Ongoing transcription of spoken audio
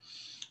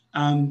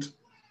And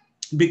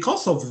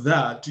because of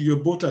that, you're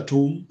both at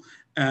home,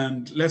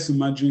 and let's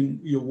imagine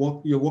you're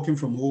working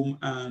from home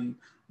and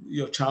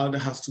your child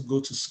has to go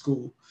to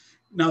school.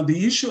 Now,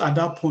 the issue at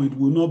that point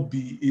will not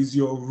be is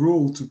your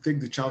role to take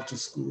the child to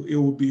school. It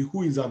will be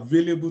who is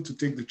available to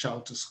take the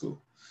child to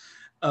school.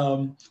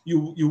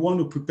 You want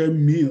to prepare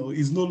meal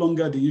is no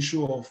longer the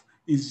issue of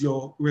is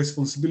your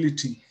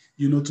responsibility,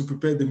 to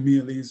prepare the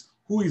meal. Is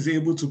who is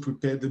able to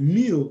prepare the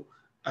meal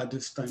at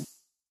this time.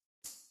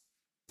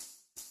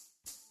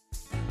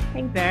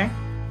 Hey there,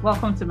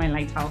 welcome to My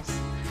Lighthouse,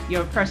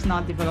 your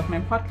personal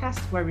development podcast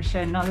where we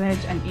share knowledge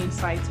and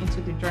insights into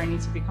the journey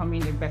to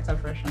becoming a better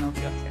version of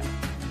yourself.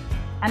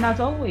 And as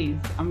always,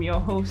 I'm your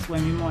host,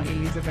 Wemimo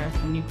Elizabeth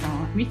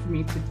Onikwon. With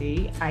me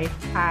today, I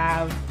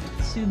have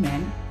two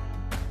men,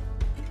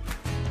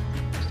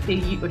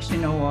 Seyi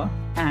Oshinowo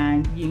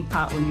and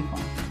Yinka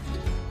Onikwon.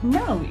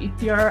 Now,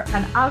 if you're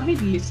an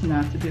avid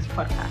listener to this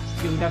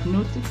podcast, you would have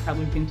noticed that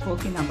we've been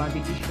talking about the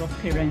issue of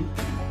parenting.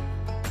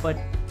 But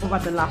over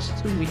the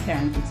last 2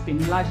 weekends, it's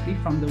been largely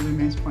from the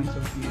women's point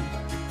of view.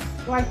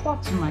 So I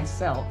thought to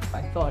myself,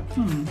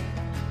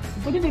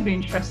 wouldn't it be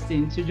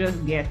interesting to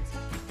just get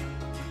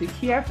to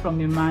hear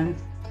from a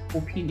man's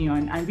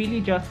opinion and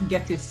really just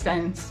get a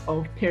sense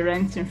of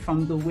parenting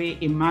from the way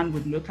a man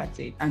would look at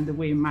it and the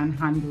way a man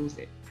handles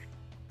it.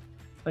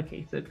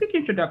 Okay, so quick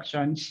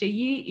introduction.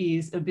 Seyi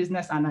is a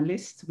business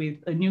analyst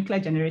with a nuclear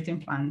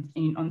generating plant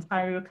in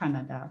Ontario,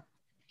 Canada.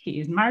 He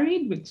is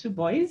married with 2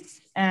 boys,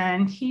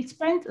 and he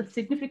spent a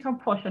significant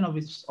portion of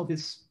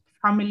his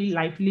family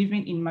life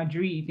living in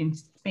Madrid in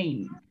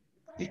Spain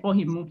before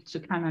he moved to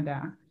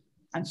Canada.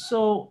 And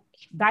so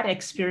that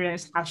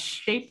experience has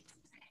shaped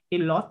a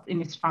lot in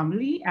his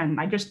family. And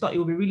I just thought it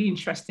would be really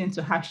interesting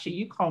to have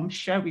Seyi come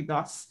share with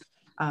us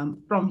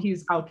from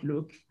his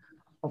outlook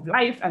of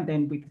life, and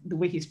then with the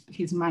way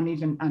he's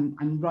managed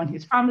and run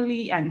his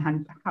family,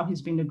 and how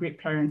he's been a great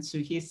parent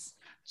to his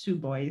 2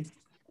 boys.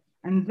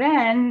 And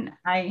then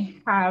I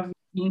have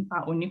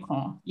Yinka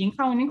Onikwon. Yinka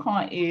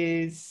Onikwon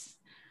is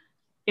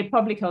a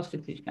public health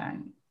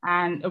physician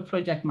and a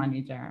project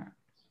manager,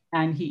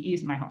 and he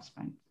is my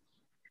husband.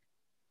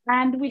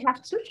 And we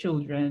have 2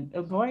 children,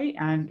 a boy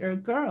and a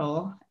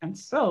girl. And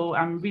so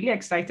I'm really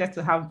excited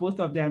to have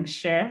both of them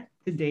share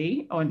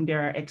today on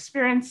their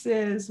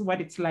experiences, what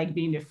it's like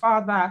being a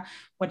father,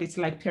 what it's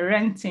like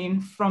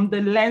parenting from the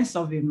lens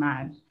of a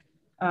man.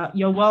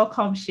 You're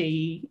welcome,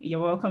 Seyi.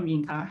 You're welcome,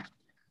 Yinka.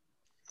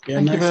 Yeah,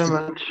 thank you very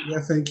much. Yeah,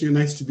 thank you.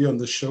 Nice to be on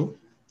the show.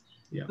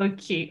 Yeah.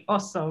 Okay,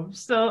 awesome.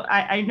 So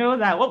I know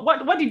that.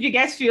 What did you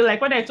guys feel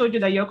like when I told you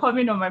that you're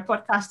coming on my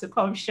podcast to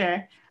come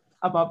share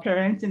about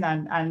parenting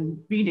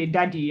and being a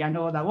daddy and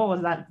all that? What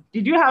was that?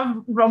 Did you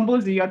have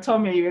rumbles in your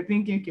tummy? You were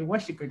thinking, okay,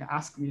 what's she going to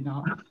ask me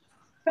now?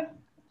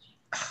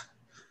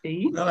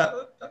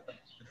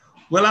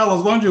 Well, I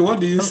was wondering, what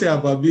do you say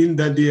about being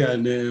daddy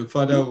and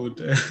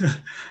fatherhood?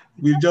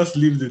 We just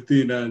leave the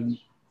thing, and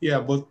yeah,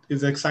 but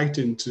it's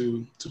exciting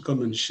to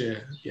come and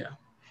share. Yeah.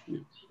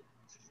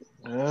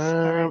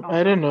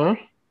 I don't know.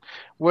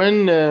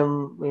 When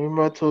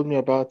Mima told me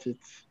about it,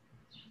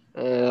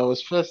 I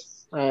was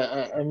first.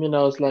 I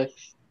was like,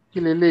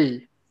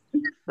 Kilele.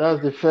 That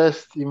was the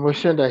first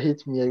emotion that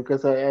hit me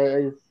because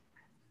you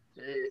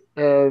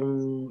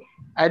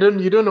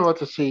don't know what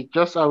to say.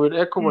 Just I would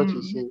echo what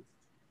you say.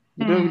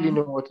 You don't really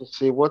know what to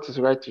say, what is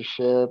right to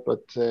share,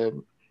 but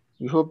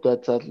we hope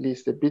that at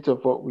least a bit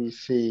of what we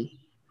say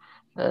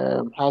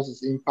has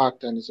its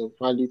impact and is of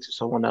value to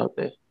someone out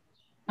there.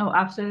 Oh,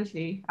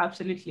 absolutely.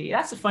 Absolutely.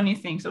 That's a funny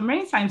thing. So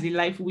many times in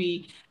life,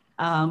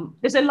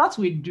 there's a lot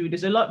we do,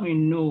 there's a lot we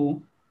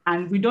know,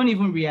 and we don't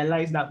even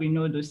realize that we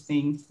know those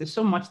things. There's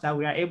so much that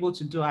we are able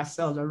to do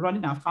ourselves or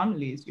running our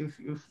families.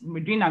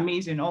 We're doing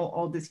amazing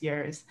all these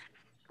years.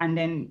 And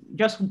then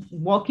just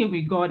walking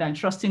with God and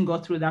trusting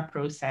God through that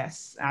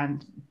process.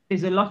 And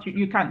there's a lot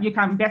you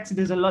can bet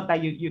there's a lot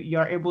that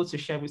you're able to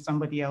share with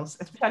somebody else,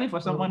 especially for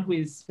someone who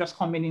is just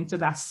coming into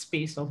that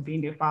space of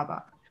being a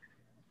father.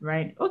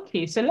 Right.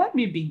 Okay. So let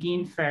me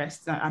begin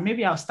first.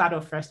 Maybe I'll start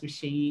off first with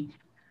Seyi.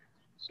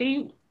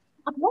 Seyi,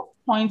 at what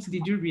point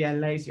did you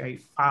realize you're a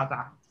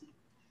father?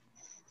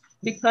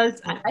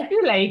 Because I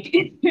feel like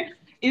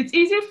it's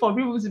easy for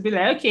people to be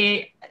like,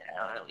 okay,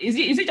 is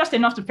it just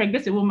enough to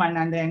pregnant a woman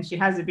and then she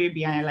has a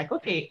baby and you're like,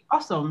 okay,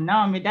 awesome,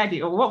 now I'm a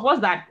daddy? Or what was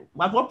that?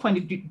 At what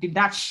point did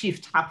that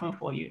shift happen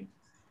for you?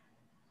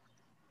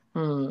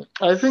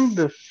 I think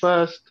the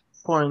first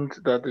point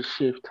that the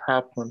shift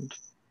happened,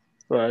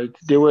 right?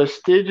 There were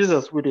stages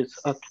at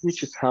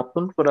which it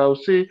happened, but I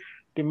would say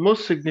the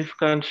most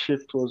significant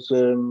shift was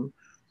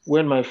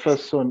when my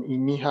first son,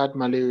 Ini, had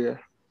malaria.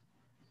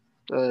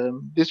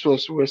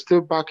 We're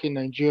still back in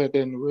Nigeria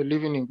then, we're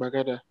living in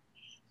Bagada.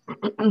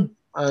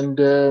 And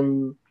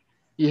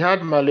he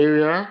had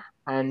malaria,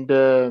 and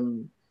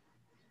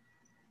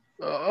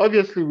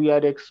obviously we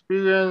had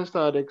experienced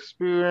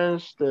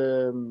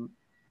the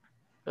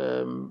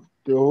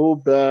whole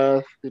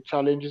birth, the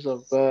challenges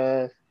of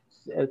birth,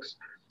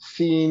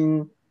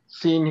 seeing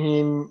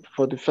him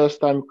for the first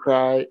time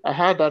cry. I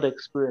had that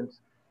experience,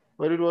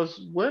 But it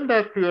was when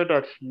that period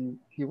that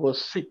he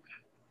was sick.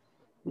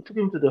 We took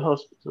him to the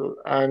hospital,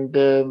 and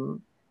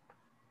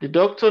the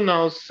doctor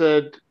now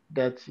said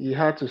that he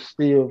had to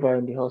stay over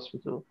in the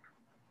hospital.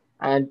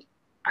 And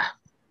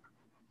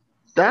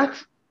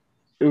that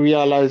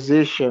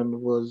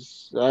realization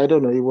was, I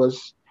don't know,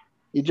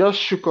 it just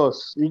shook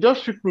us. It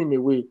just shook me in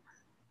a way.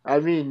 I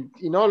mean,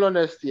 in all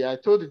honesty, I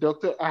told the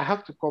doctor I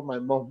have to call my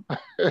mom.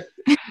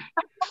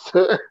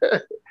 so,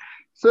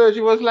 so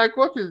she was like,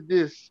 "What is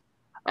this?"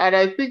 And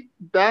I think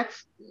that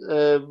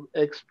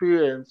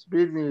experience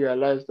made me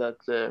realize that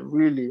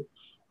really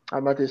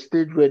I'm at a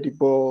stage where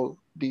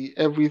the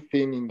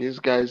everything in this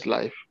guy's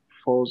life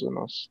falls on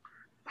us,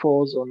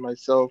 falls on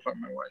myself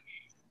and my wife.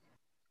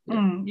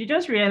 Yeah. You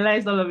just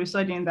realized all of a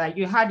sudden that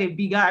you had a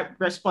bigger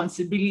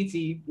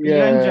responsibility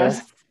beyond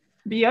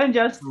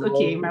just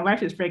okay, my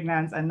wife is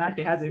pregnant and now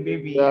she has a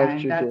baby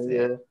and that's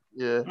it.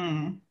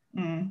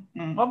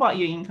 What about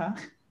you, Yinka?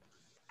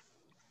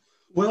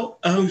 Well,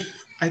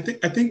 I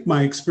think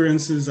my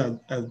experiences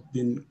have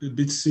been a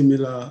bit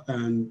similar,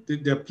 and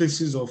there are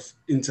places of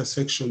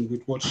intersection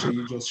with what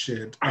she just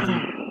shared.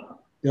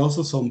 There are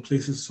also some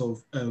places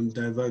of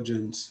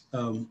divergence.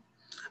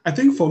 I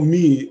think for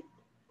me,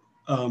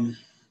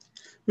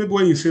 maybe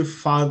when you say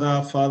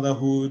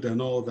fatherhood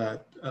and all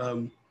that,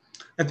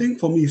 I think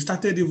for me, it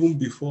started even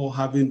before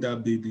having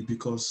that baby,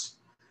 because,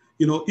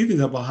 if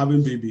it's about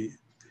having baby,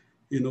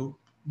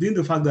 being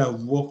the fact that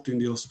I've worked in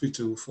the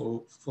hospital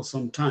for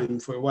some time,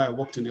 for a while I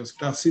worked in the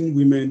hospital, I've seen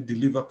women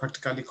deliver,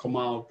 practically come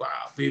out,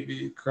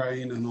 baby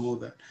crying and all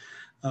that.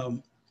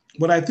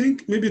 But I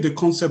think maybe the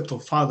concept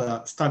of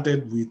father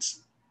started with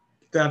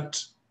that,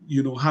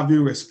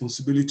 having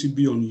responsibility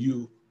be on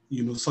you,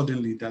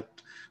 suddenly that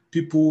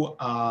people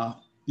are,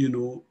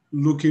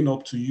 looking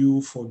up to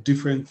you for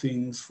different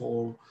things,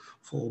 for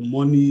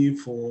money,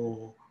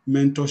 for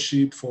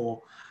mentorship,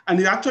 and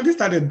it actually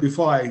started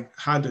before I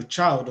had a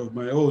child of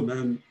my own.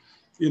 And,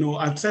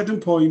 at a certain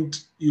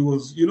point, it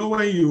was,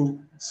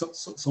 when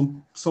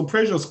some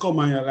pressures come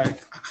and you're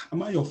like,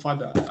 am I your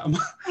father?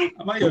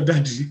 Am I your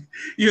daddy?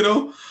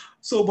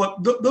 So,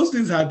 but those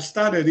things had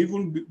started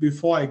even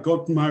before I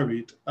got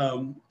married,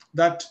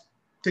 that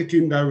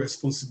taking that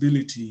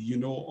responsibility,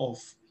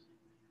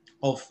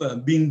 of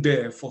being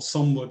there for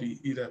somebody,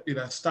 it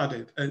had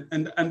started.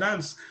 And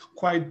that's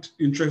quite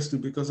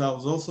interesting, because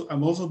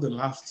I'm also the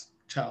last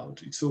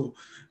child. So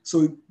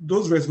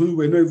those responsibilities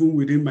were not even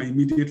within my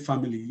immediate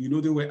family,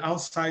 they were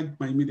outside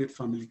my immediate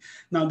family.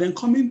 Now then,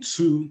 coming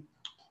to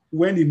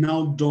when it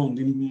now dawned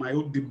in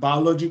the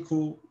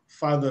biological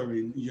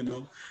fathering,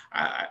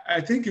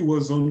 I think it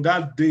was on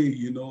that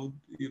day,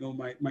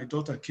 my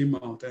daughter came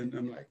out, and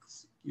I'm like,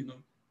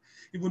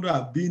 even though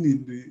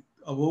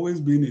I've always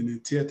been in the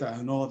theater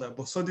and all that,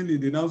 but suddenly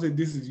they now say,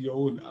 this is your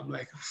own. I'm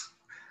like,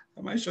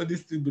 am I sure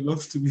this thing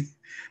belongs to me?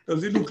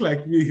 Does it look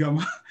like me?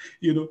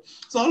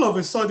 So all of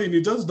a sudden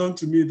it just dawned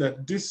to me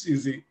that this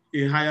is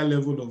a higher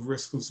level of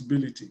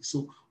responsibility.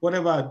 So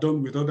whatever I've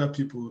done with other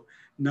people,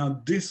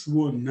 now this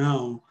one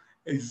now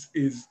is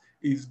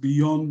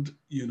beyond,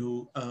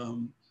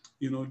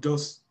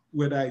 just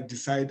whether I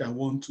decide I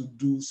want to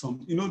do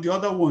some, the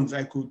other ones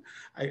I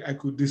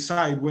could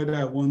decide whether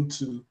I want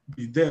to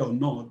be there or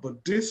not,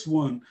 but this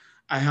one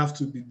I have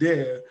to be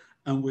there,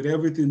 and with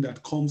everything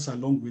that comes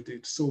along with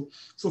it. So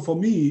for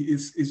me,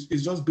 it's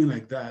just been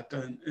like that,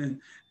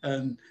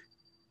 and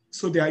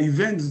so there are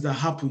events that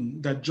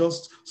happen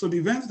the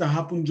events that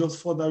happen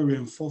just further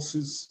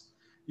reinforces,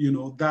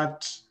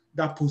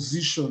 that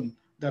position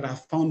that I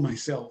found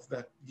myself,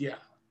 that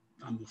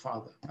I'm the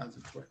father, as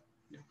it were.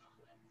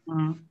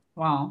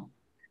 Wow,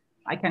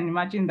 I can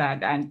imagine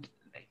that. And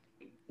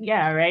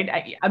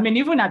right. I mean,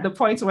 even at the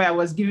point where I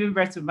was giving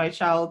birth to my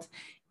child,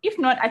 if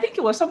not, I think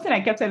it was something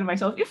I kept telling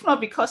myself, if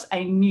not because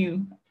I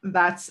knew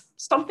that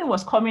something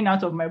was coming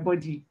out of my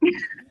body.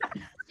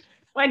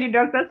 When the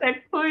doctor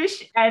said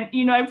push, and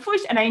I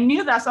pushed and I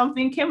knew that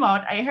something came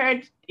out. I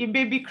heard a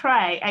baby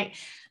cry.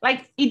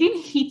 It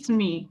didn't hit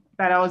me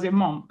that I was a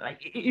mom.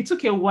 It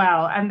took a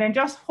while, and then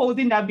just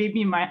holding that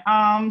baby in my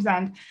arms,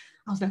 and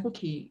I was like,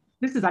 okay,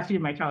 this is actually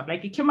my child.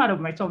 It came out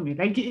of my tummy.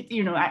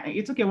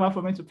 It took a while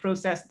for me to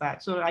process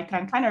that. So I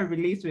can kind of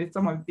relate with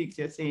some of the things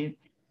you're saying.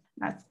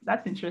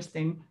 That's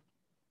interesting.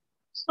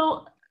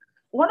 So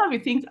one of the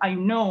things I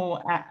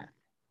know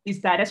is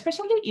that,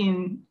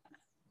 especially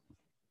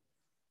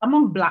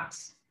among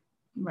Blacks,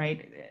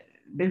 right,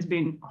 there's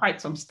been quite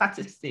some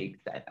statistics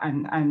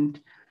and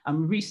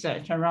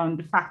research around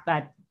the fact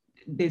that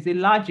there's a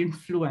large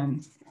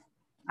influence,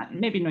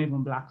 maybe not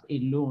even Blacks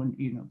alone,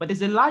 but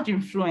there's a large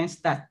influence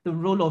that the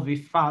role of a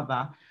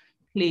father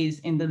plays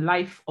in the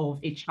life of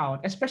a child,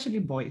 especially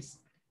boys.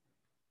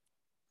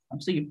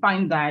 So you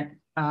find that,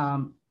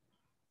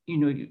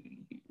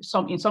 in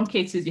some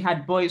cases you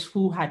had boys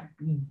who had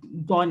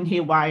gone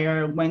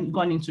haywire,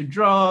 gone into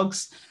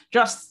drugs,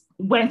 just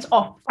went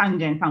off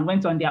tangent and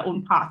went on their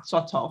own path,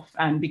 sort of,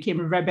 and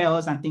became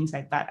rebels and things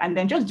like that. And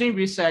then just doing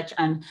research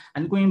and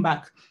going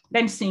back,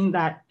 then seeing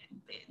that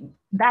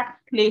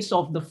place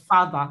of the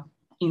father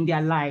in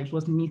their lives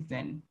was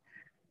missing.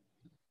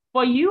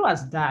 For you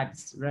as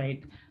dads,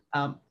 right?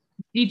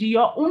 Did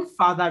your own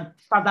father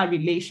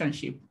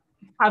relationship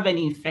have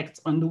any effect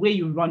on the way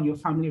you run your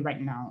family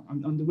right now,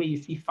 on the way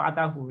you see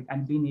fatherhood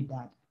and being a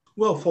dad?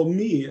 Well, for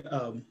me,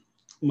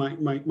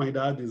 my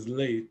dad is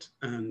late,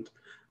 and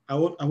I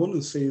want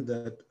to say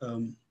that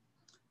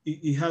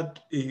he had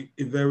a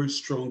very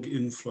strong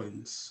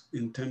influence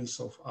in terms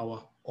of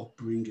our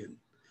upbringing.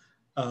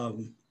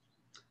 Um,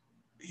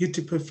 he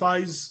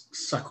typifies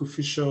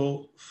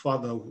sacrificial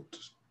fatherhood.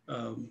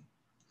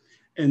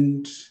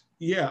 And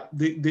yeah,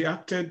 they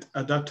acted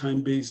at that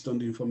time based on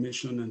the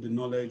information and the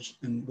knowledge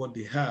and what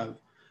they have,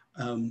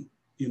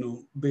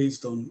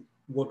 based on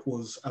what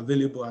was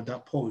available at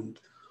that point.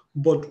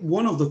 But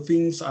one of the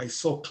things I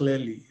saw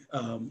clearly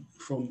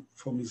from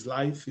his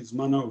life, his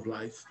manner of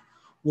life,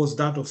 was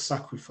that of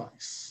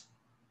sacrifice,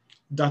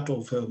 that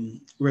of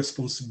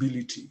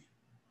responsibility.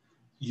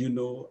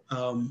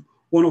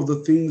 One of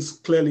the things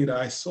clearly that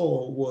I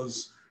saw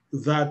was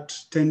that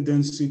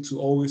tendency to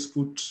always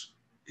put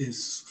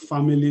his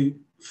family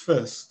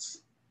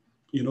first,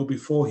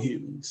 before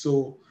him.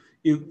 So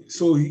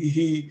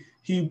he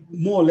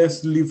more or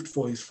less lived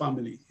for his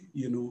family,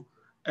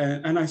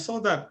 and I saw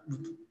that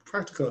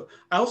practical.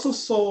 I also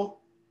saw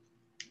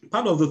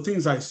part of the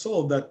things I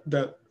saw that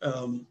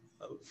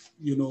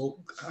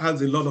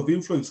has a lot of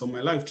influence on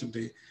my life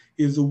today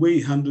is the way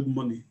he handled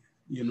money,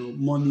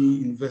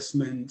 money,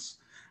 investments,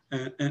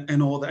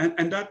 and all that.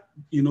 And that,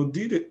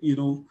 did it,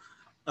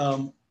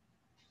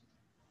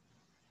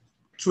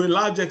 to a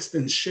large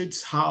extent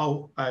shapes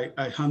how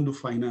I handle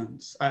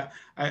finance. I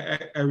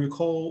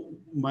recall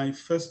my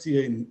first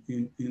year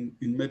in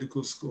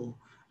medical school,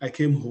 I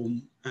came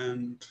home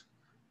and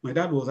my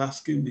dad was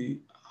asking me,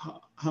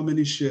 how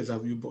many shares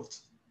have you bought?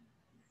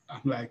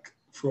 I'm like,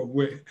 from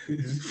where?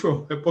 Is it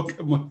from my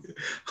pocket money?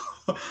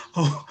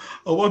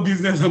 or what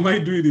business am I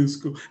doing in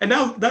school? And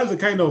that's the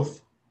kind of,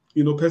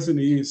 person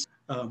he is.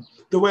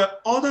 There were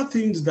other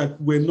things that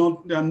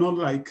they're not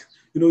like,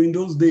 in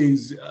those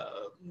days,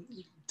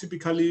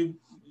 typically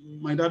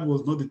my dad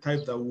was not the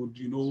type that would,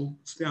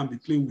 stay and be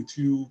playing with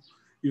you,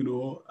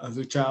 as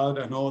a child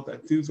and all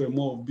that. Things were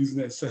more of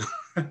business.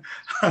 But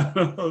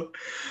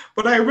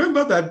I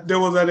remember that there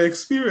was an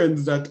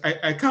experience that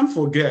I can't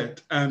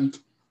forget and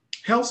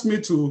helps me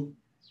to,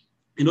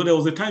 there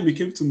was a time he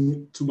came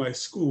to my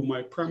school,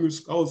 my primary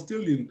school. I was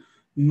still in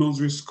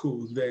nursery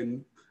school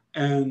then.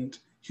 And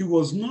he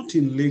was not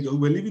in Lagos. We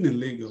were living in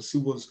Lagos. He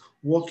was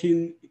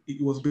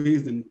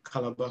based in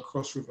Calabar,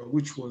 Cross River,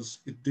 which was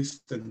a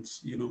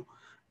distance,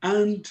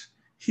 And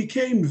he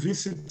came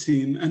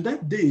visiting, and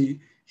that day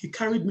he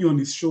carried me on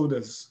his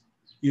shoulders,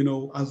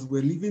 as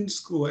we're leaving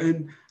school.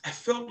 And I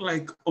felt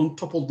like on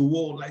top of the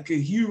world, like a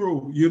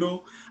hero,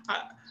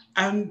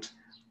 and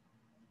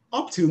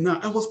up till now,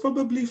 I was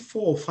probably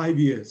 4 or 5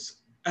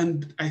 years,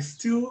 and I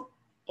still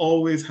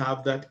always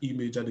have that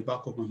image at the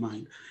back of my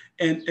mind.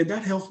 And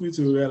that helps me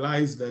to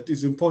realize that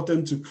it's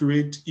important to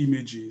create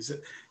images,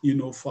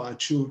 for our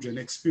children,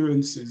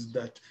 experiences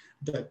that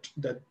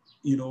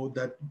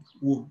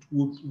would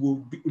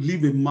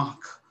leave a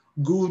mark,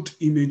 good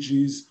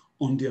images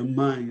on their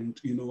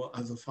mind,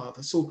 as a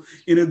father. So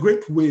in a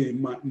great way,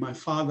 my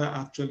father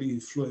actually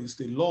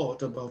influenced a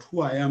lot about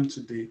who I am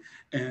today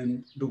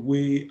and the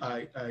way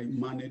I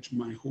manage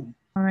my home.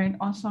 All right,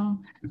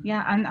 awesome.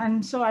 Yeah,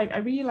 and so I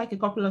really like a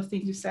couple of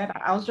things you said.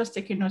 I was just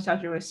taking notes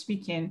as you were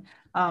speaking,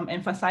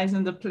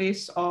 emphasizing the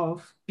place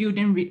of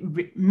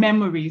building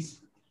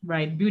memories,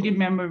 right? Building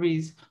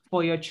memories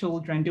for your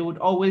children. They would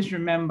always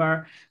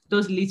remember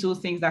those little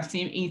things that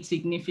seem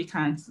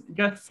insignificant.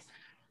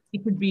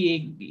 It could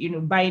be,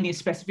 buying a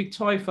specific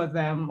toy for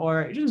them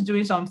or just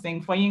doing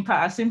something for Yinka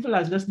as simple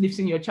as just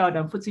lifting your child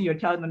and putting your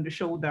child on the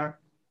shoulder.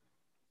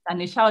 And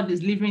the child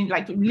is living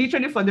like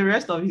literally for the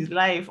rest of his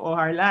life or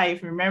her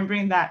life,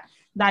 remembering that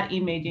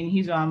image in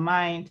his or her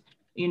mind,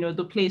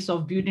 the place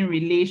of building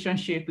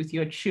relationship with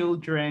your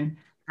children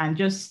and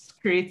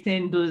just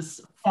creating those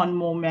fun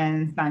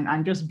moments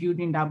and just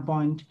building that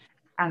bond.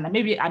 And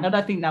maybe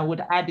another thing that I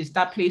would add is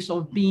that place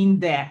of being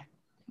there.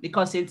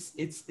 Because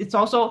it's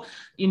also,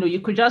 you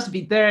could just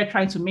be there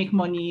trying to make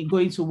money,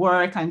 going to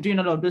work and doing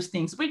all of those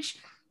things, which,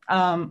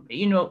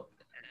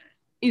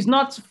 is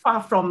not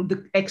far from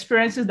the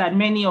experiences that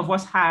many of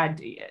us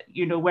had,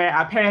 where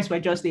our parents were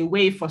just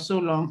away for so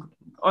long,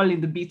 all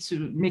in the bid to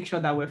make sure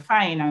that we're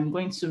fine and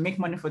going to make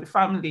money for the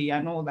family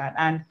and all that.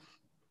 And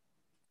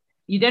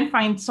you then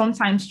find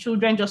sometimes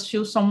children just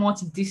feel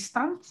somewhat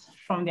distant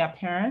from their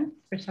parents,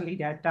 especially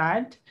their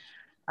dad.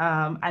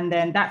 And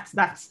then that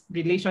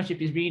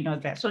relationship is really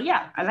not there. So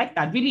yeah, I like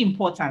that. Really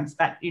important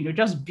that,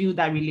 just build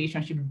that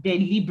relationship,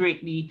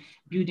 deliberately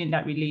building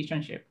that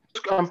relationship.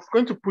 I'm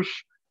going to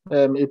push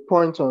a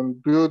point on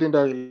building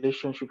that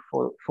relationship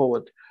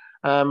forward.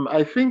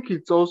 I think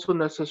it's also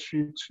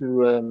necessary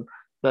to,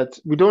 that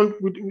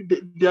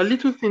there are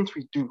little things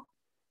we do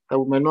that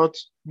we may not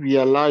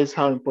realize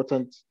how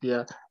important they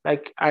are.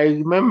 Like I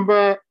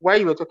remember, while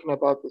you were talking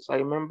about this, I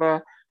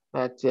remember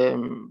that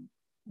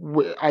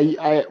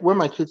when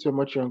my kids were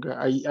much younger,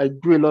 I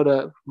do a lot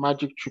of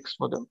magic tricks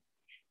for them,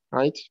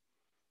 right?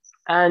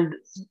 And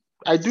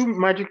I do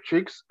magic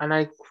tricks, and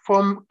I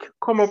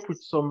come up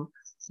with some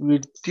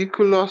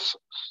ridiculous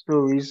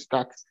stories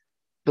that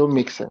don't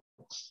make sense.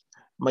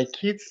 My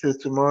kids till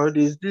tomorrow.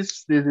 There's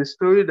a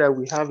story that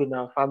we have in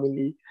our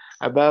family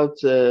about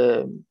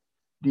the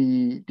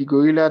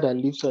gorilla that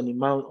lives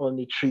on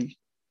a tree,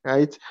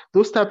 right?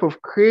 Those type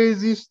of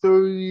crazy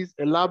stories,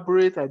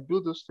 elaborate. I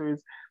do those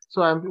stories.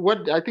 So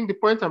I think the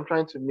point I'm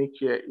trying to make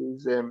here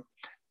is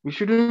we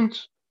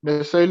shouldn't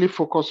necessarily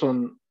focus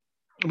on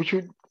we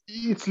should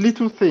it's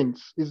little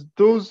things. It's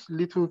those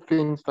little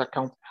things that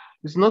count.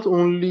 It's not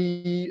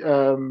only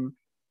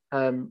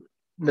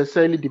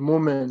necessarily the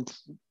moment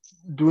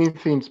doing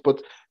things,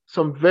 but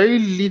some very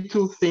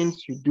little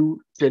things you do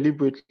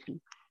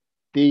deliberately,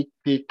 they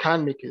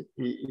can make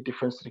a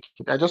difference to the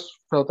kid. I just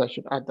felt I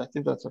should add that,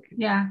 if that's okay.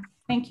 Yeah,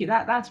 thank you.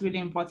 That's really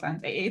important.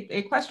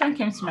 A question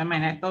came to my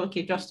mind. I thought,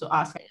 okay, just to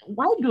ask,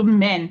 why do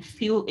men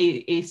feel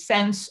a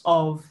sense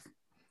of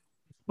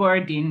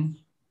burden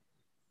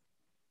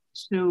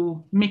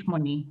to make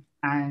money?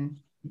 And,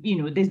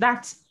 there's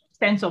that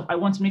sense of, I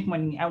want to make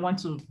money, I want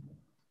to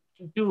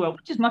do it,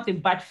 which is not a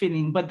bad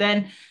feeling. But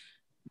then,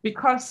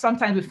 because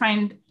sometimes we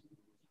find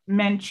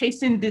men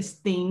chasing these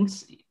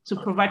things to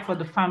provide for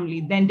the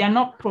family, then they're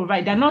not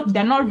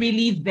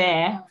really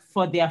there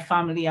for their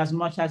family as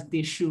much as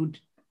they should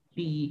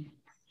be.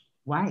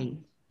 Why?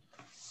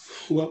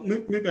 Well,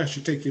 maybe I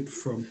should take it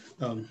from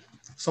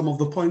some of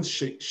the points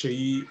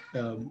Sheyi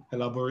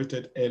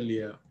elaborated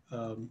earlier,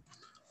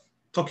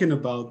 talking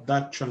about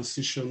that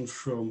transition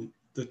from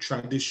the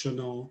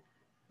traditional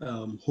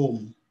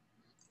home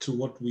to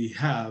what we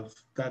have,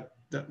 that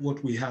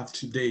what we have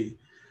today.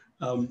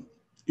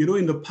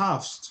 In the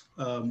past,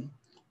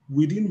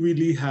 we didn't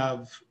really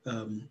have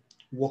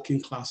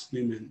working class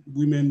women.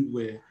 Women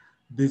were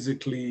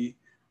basically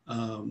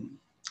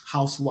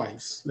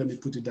housewives, let me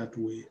put it that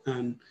way.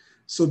 And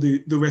so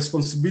the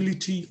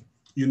responsibility,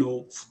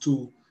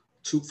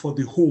 for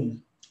the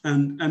home.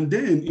 And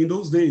then in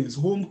those days,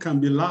 home can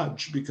be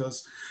large,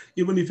 because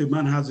even if a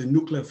man has a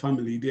nuclear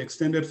family, the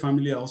extended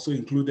family are also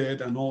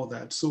included and all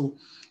that. So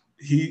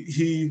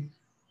he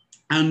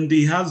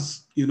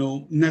has,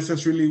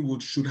 necessarily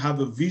should have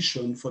a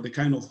vision for the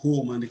kind of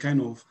home and the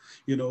kind of,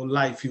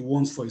 life he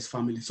wants for his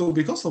family. So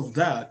because of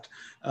that,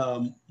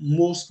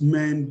 most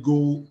men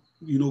go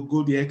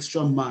the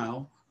extra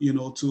mile,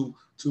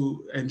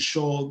 to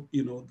ensure,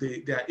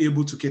 they are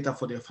able to cater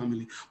for their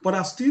family. But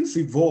as things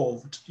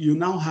evolved, you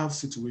now have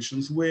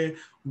situations where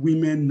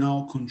women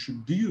now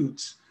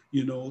contribute,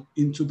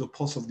 into the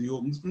purse of the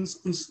home.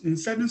 In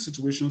certain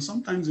situations,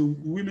 sometimes the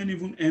women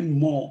even earn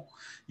more,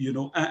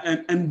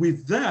 and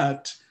with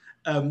that,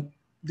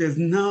 there's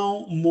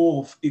now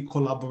more of a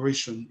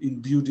collaboration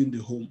in building the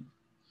home.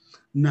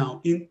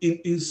 Now,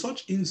 in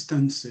such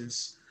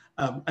instances,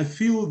 I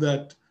feel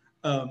that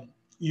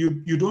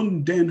you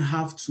don't then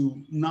have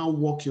to now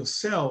work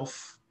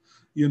yourself,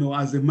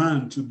 as a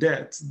man to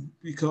death,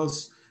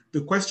 because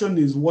the question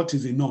is, what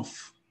is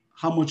enough?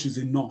 How much is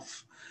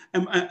enough?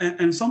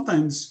 And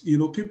sometimes,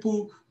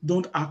 people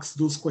don't ask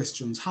those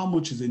questions. How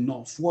much is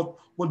enough?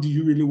 What do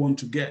you really want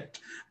to get?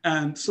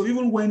 And so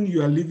even when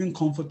you are living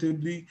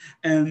comfortably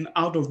and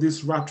out of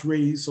this rat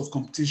race of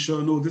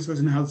competition, oh, this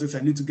person has this,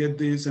 I need to get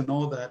this and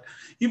all that.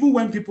 Even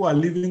when people are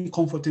living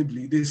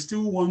comfortably, they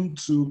still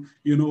want to,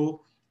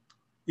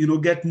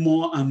 get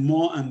more and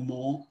more and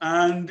more.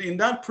 And in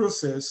that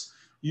process,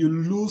 you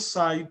lose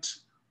sight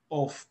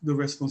of the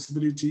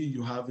responsibility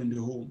you have in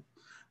the home.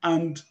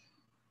 And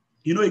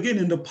again,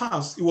 in the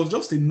past, it was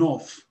just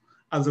enough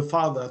as a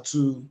father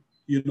to,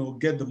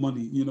 get the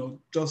money,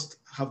 just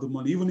have the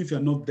money. Even if you're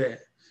not there,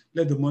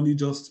 let the money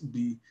just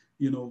be,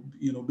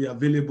 be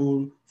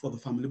available for the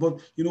family. But,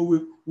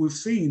 we've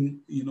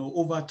seen,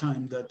 over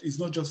time that it's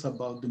not just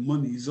about the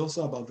money, it's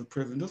also about the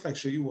present. Just like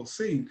Sheyi was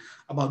saying,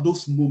 about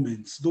those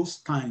moments, those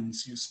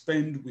times you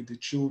spend with the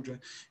children.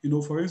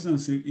 For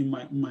instance, in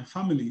my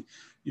family,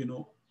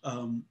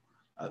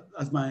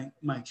 as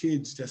my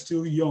kids, they're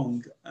still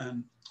young,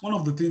 and one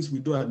of the things we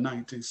do at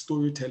night is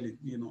storytelling.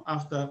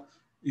 After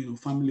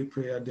family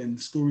prayer, then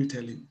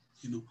storytelling.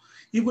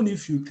 Even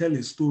if you tell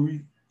a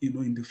story,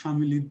 in the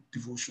family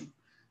devotion,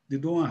 they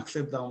don't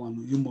accept that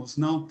one. You must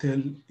now tell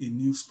a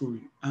new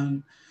story,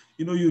 and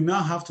you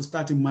now have to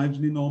start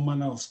imagining all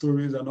manner of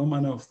stories and all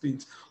manner of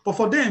things. But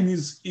for them,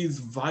 is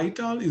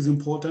vital, is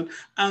important,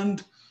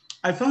 and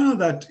I found out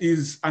that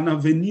is an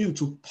avenue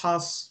to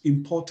pass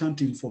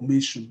important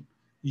information,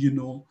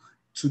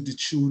 to the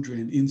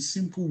children in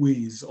simple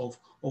ways of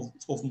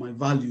my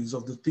values,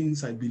 of the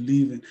things I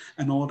believe in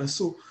and all that.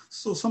 So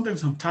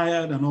sometimes I'm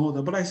tired and all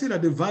that, but I say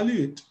that they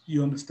value it,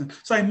 you understand?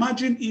 So I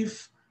imagine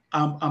if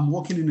I'm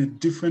working in a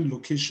different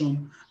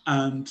location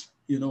and,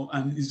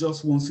 and it's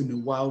just once in a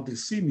while they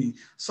see me,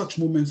 such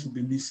moments will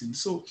be missing.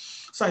 So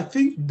I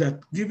think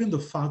that given the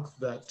fact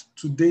that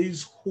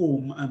today's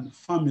home and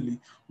family,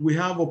 we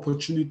have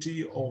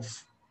opportunity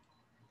of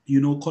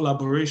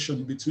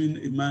collaboration between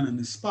a man and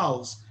a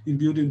spouse in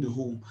building the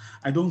home.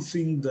 I don't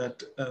think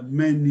that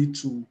men need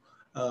to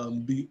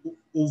be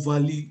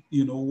overly,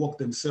 work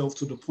themselves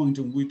to the point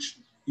in which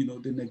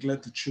they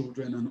neglect the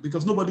children, and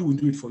because nobody will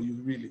do it for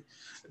you, really.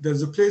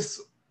 There's a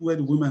place where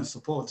the women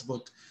support,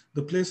 but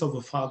the place of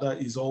a father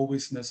is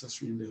always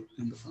necessary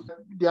in the family.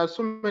 There are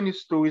so many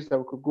stories that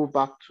we could go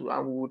back to,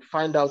 and we would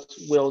find out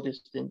where all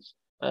these things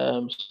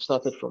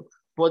started from.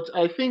 But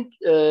I think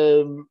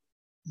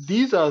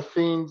these are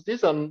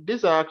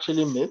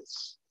actually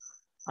myths,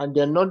 and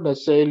they're not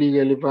necessarily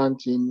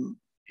relevant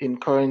in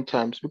current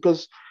times.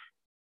 Because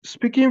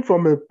speaking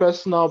from a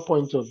personal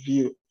point of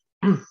view,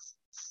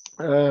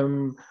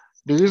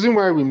 the reason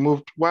why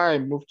I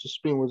moved to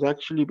Spain was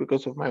actually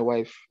because of my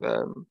wife.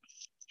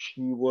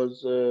 She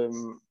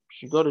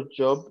got a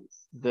job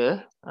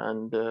there,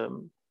 and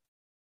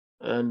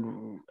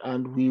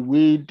we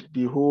weighed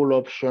the whole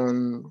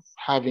option,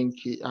 having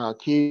our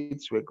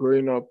kids were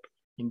growing up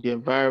in the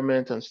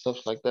environment and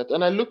stuff like that.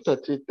 And I looked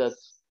at it that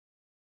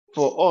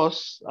for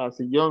us as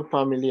a young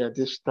family at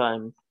this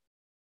time,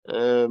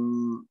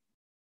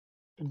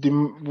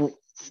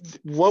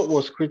 what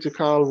was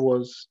critical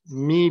was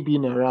me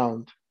being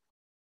around,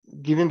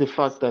 given the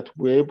fact that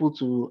we're able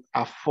to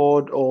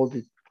afford all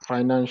the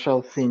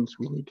financial things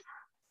we need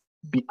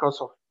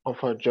because of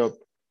her job.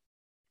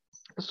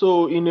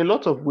 So in a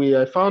lot of ways,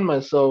 I found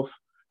myself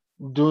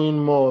doing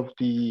more of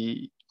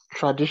the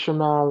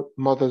traditional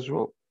mother's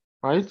role,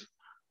 right?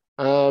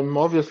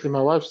 Obviously,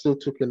 my wife still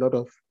took a lot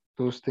of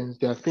those things.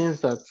 There are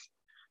things that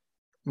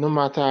no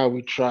matter how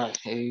we try,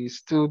 we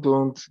still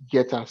don't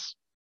get as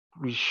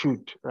we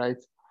should,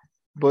 right?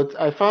 But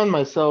I found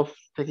myself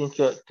picking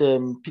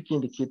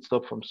the kids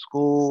up from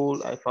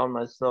school. I found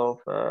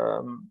myself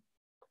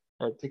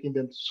taking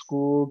them to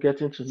school,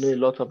 getting to know a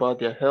lot about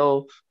their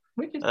health.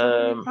 Which is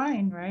totally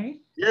fine, right?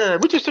 Yeah,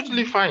 which is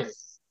totally fine.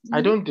 Mm-hmm.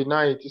 I don't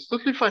deny it. It's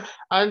totally fine.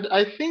 And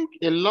I think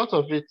a lot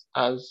of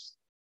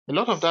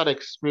that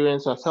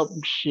experience has helped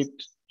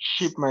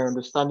shape my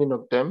understanding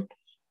of them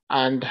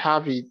and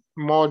have a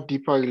more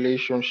deeper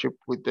relationship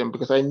with them,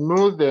 because I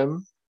know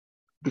them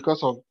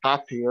because of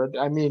that period.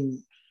 I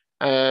mean,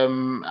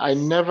 I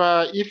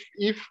never, if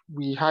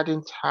we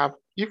didn't have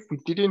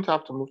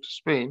to move to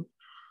Spain,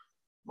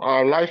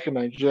 our life in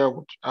Nigeria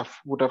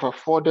would have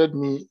afforded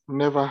me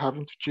never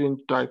having to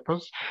change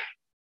diapers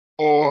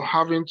or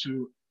having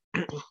to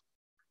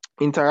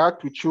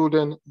interact with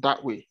children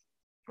that way,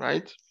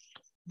 right?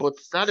 But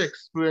that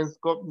experience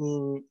got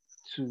me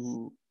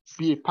to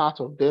be a part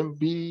of them,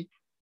 be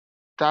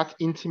that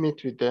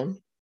intimate with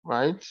them,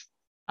 right?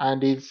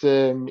 And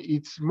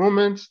it's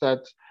moments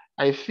that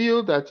I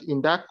feel that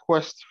in that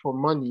quest for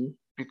money,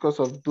 because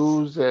of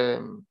those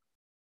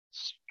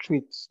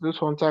streets, those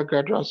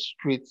hunter-gatherer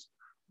streets,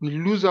 we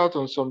lose out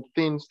on some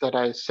things that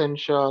are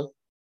essential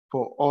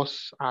for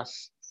us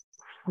as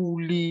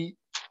fully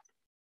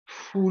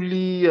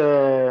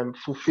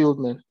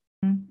fulfillment.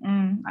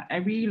 Mm-hmm. I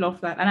really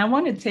love that, and I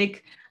want to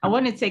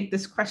take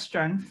this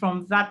question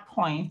from that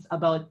point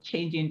about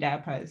changing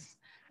diapers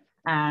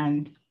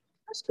and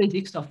just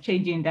basic stuff,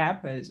 changing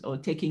diapers or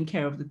taking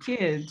care of the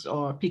kids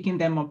or picking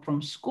them up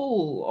from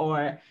school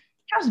or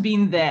just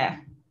being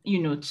there,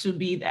 to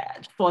be there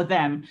for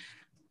them.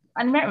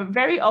 And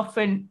very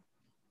often,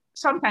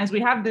 sometimes we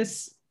have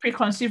this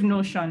preconceived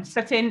notion,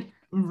 certain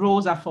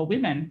roles are for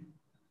women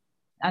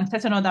and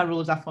certain other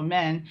roles are for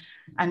men.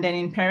 And then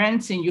in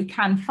parenting, you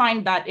can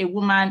find that a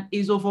woman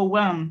is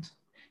overwhelmed.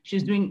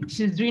 She's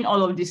doing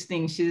all of these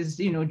things. She's,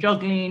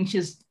 juggling,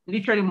 she's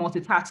literally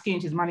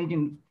multitasking, she's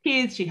managing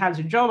kids, she has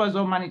a job as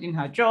well, managing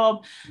her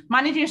job,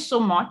 managing so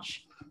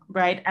much,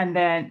 right? And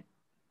then,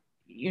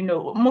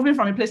 moving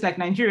from a place like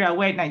Nigeria,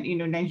 where,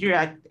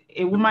 Nigeria,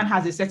 a woman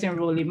has a certain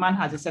role, a man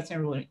has a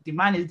certain role. The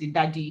man is the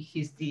daddy,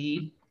 he's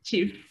the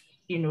chief,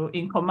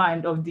 in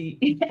command of the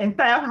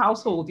entire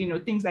household,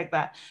 things like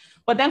that.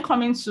 But then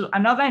coming to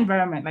another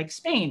environment like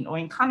Spain or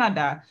in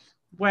Canada,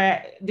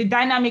 where the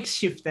dynamics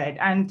shifted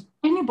and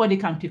anybody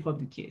can pick up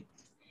the kids.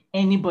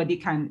 Anybody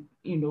can,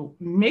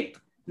 make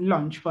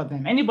lunch for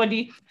them.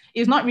 Anybody,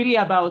 is not really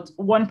about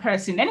one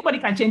person. Anybody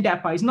can change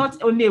diaper. It's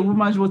not only a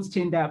woman's role to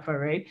change diaper,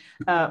 right?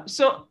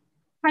 So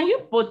can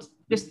you both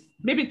just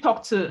maybe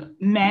talk to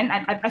men?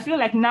 I feel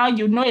like now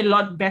you know a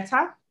lot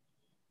better.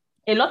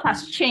 A lot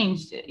has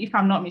changed, if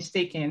I'm not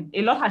mistaken.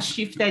 A lot has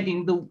shifted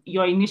in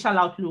your initial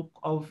outlook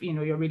of,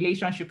 your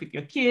relationship with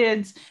your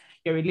kids,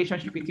 your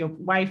relationship with your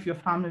wife, your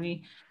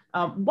family.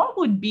 What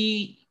would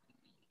be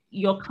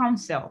your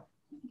counsel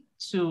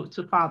to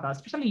fathers,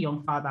 especially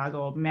young fathers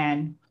or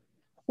men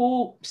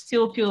who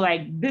still feel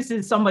like this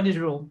is somebody's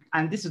role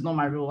and this is not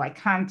my role? I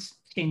can't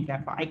change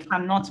that. I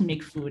cannot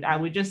make food. I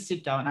will just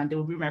sit down and they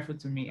will bring my food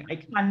to me. I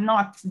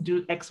cannot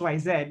do X, Y,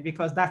 Z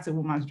because that's a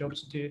woman's job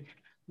to do.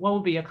 What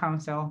would be your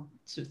counsel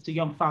to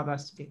young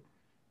fathers today?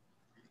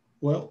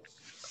 Well,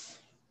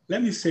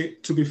 let me say,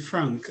 to be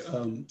frank,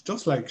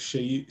 just like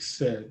Sheyi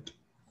said,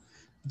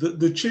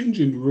 the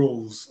change in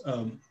roles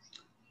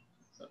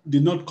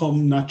did not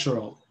come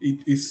natural.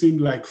 It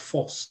seemed like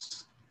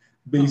forced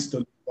based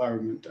on the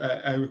environment.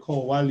 I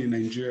recall while in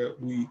Nigeria,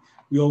 we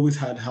always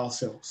had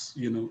house helps,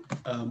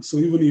 so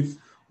even if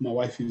my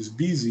wife is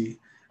busy,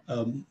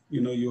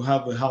 you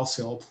have a house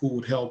help who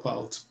would help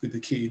out with the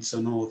kids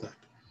and all that.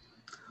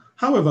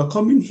 However,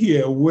 coming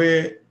here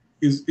where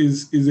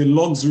is a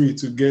luxury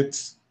to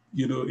get,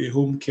 a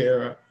home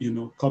carer,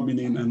 coming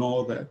in and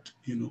all that,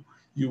 you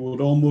would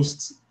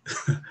almost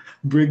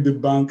break the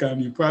bank,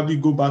 and you probably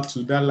go back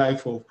to that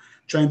life of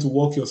trying to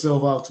work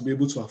yourself out to be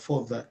able to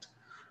afford that.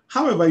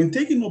 However, in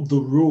taking up the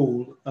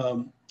role,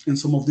 in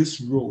some of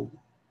this role,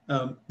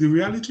 the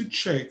reality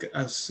check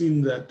has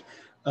seen that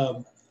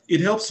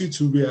it helps you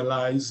to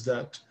realize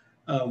that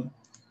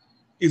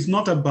it's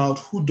not about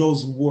who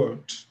does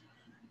what.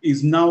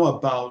 It's now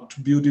about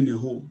building a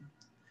home.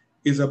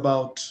 It's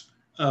about,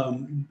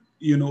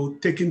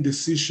 taking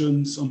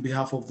decisions on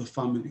behalf of the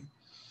family.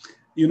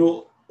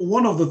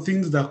 One of the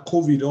things that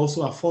COVID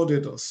also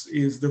afforded us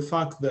is the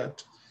fact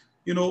that,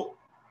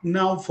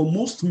 now for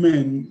most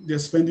men, they're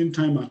spending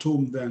time at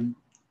home than,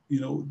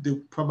 they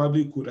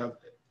probably could have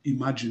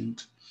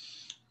imagined.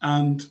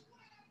 And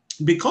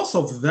because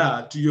of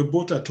that, you're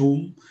both at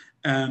home,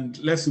 and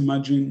let's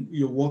imagine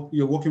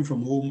you're working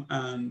from home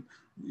and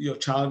your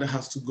child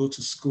has to go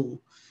to school.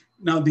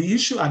 Now, the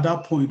issue at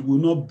that point will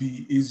not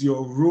be, is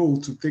your role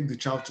to take the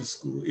child to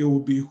school. It will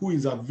be who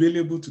is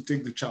available to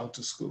take the child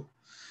to school.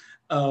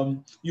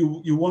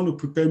 You want to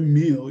prepare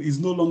meal is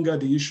no longer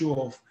the issue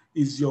of,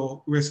 is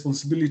your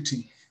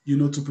responsibility,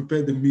 to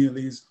prepare the meal,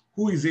 is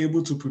who is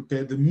able to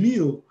prepare the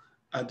meal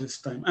at this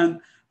time.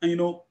 And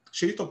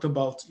Shay talked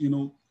about,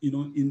 in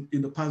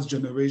the past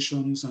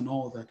generations and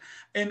all that.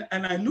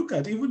 And I look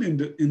at, even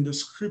in the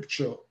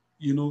scripture,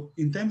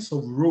 in terms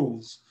of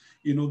roles,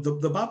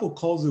 the Bible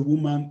calls a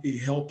woman a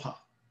helper.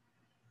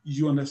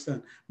 You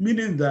understand?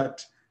 Meaning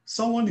that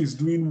someone is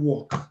doing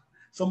work,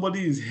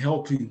 somebody is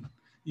helping,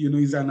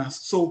 is an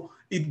ass. So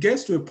it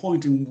gets to a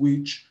point in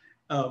which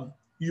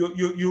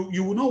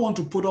you will not want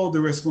to put all the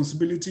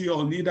responsibility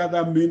on either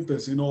that main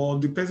person or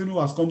the person who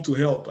has come to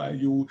help.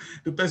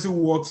 The person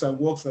who works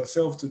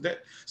herself to death.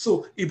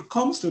 So it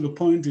comes to the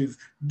point is,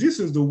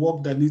 this is the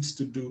work that needs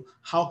to do.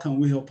 How can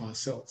we help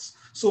ourselves?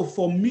 So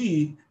for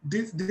me,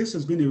 this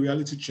has been a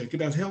reality check.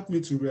 It has helped me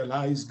to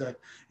realize that,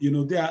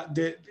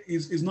 there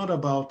is not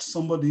about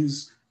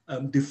somebody's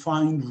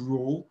defined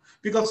role,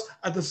 because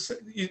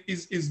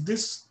is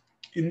this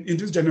in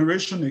this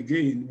generation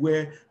again,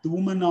 where the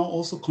woman now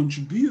also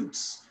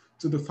contributes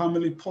to the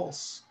family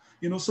pulse.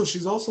 So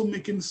she's also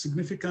making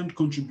significant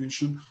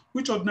contribution,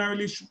 which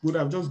ordinarily would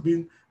have just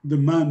been the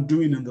man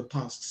doing in the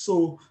past.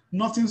 So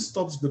nothing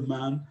stops the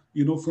man,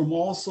 from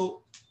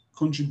also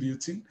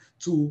contributing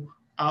to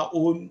our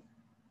own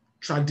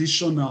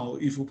traditional,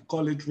 if we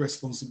call it,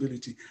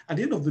 responsibility. At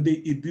the end of the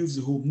day, it builds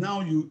the home.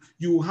 Now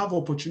you have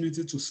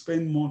opportunity to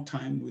spend more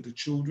time with the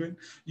children.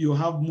 You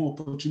have more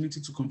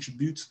opportunity to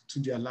contribute to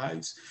their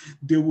lives.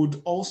 They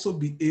would also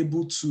be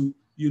able to,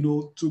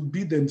 to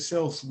be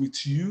themselves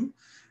with you.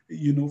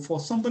 For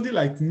somebody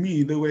like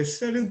me, there were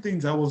certain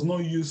things I was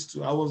not used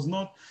to. I was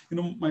not,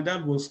 my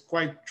dad was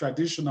quite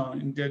traditional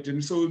in their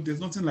generation. So there's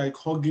nothing like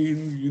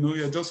hugging,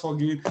 you're just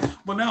hugging.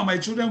 But now my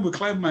children will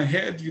climb my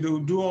head,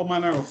 do all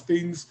manner of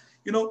things.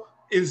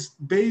 Is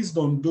based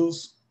on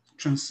those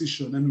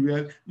transition and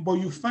reality. But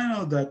you find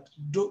out that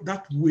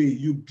that way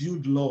you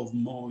build love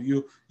more.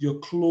 You're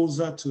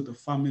closer to the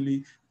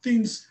family.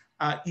 Things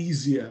are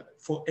easier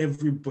for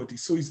everybody.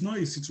 So it's not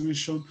a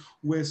situation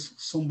where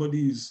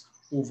somebody is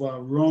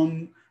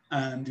overrun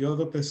and the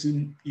other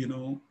person,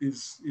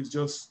 is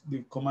just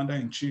the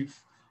commander-in-chief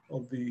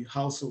of the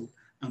household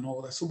and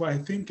all that. So what I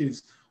think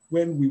is,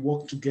 when we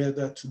work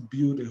together to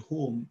build a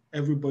home,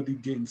 everybody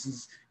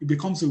gains. It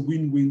becomes a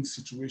win-win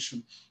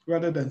situation,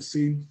 rather than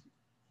saying,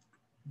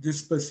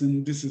 this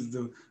person, this is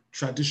the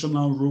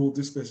traditional role,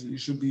 this person.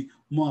 It should be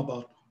more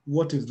about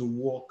what is the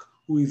work,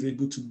 who is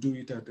able to do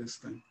it at this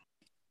time.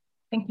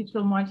 Thank you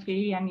so much,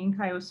 Yeri and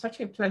Yinka. It was such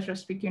a pleasure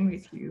speaking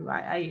with you.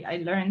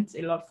 I learned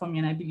a lot from you,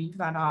 and I believe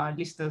that our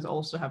listeners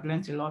also have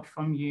learned a lot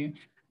from you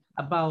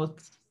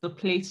about the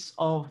place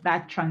of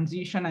that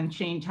transition and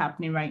change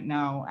happening right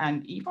now,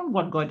 and even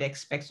what God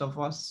expects of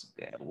us.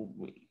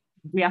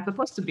 We are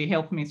supposed to be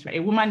helpmates, right? A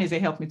woman is a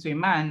helpmate to a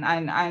man,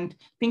 and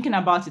thinking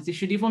about it, it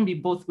should even be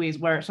both ways.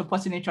 We're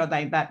supporting each other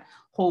in that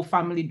whole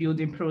family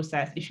building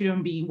process. It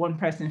shouldn't be one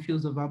person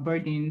feels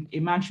overburdened. A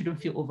man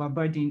shouldn't feel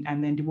overburdened,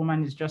 and then the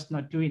woman is just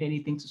not doing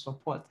anything to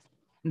support.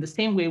 In the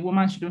same way, a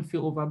woman shouldn't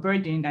feel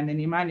overburdened, and then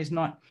a man is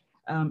not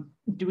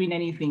doing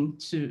anything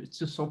to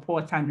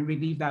support and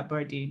relieve that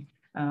burden.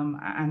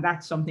 And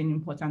that's something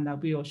important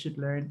that we all should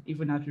learn,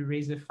 even as we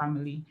raise a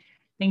family.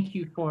 Thank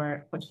you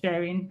for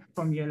sharing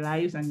from your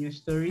lives and your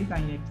stories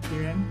and your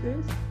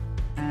experiences.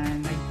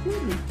 And I do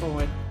look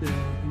forward to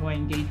more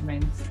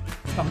engagements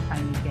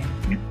sometime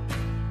again.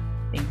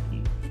 Thank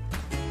you.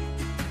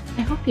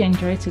 I hope you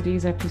enjoyed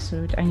today's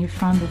episode and you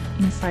found the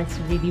insights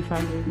really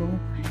valuable.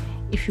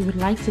 If you would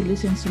like to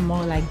listen to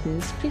more like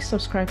this, please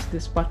subscribe to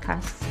this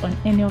podcast on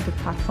any of the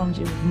platforms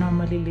you would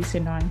normally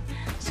listen on,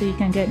 so you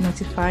can get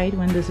notified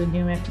when there's a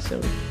new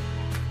episode.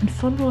 And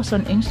follow us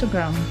on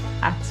Instagram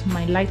at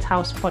My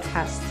Lighthouse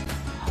Podcast.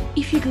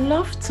 If you'd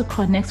love to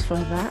connect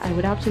further, I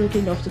would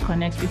absolutely love to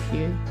connect with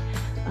you.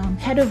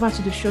 Head over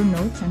to the show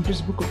notes and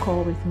just book a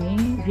call with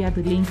me via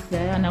the link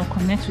there, and I'll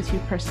connect with you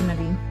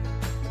personally.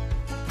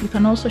 You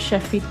can also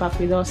share feedback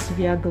with us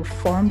via the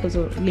form. There's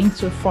a link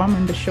to a form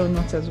in the show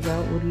notes as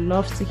well. We'd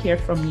love to hear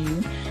from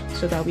you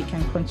so that we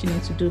can continue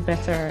to do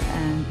better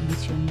and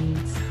meet your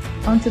needs.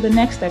 On to the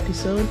next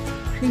episode.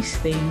 Please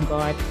stay in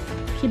God,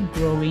 keep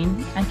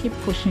growing, and keep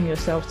pushing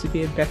yourself to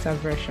be a better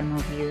version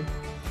of you.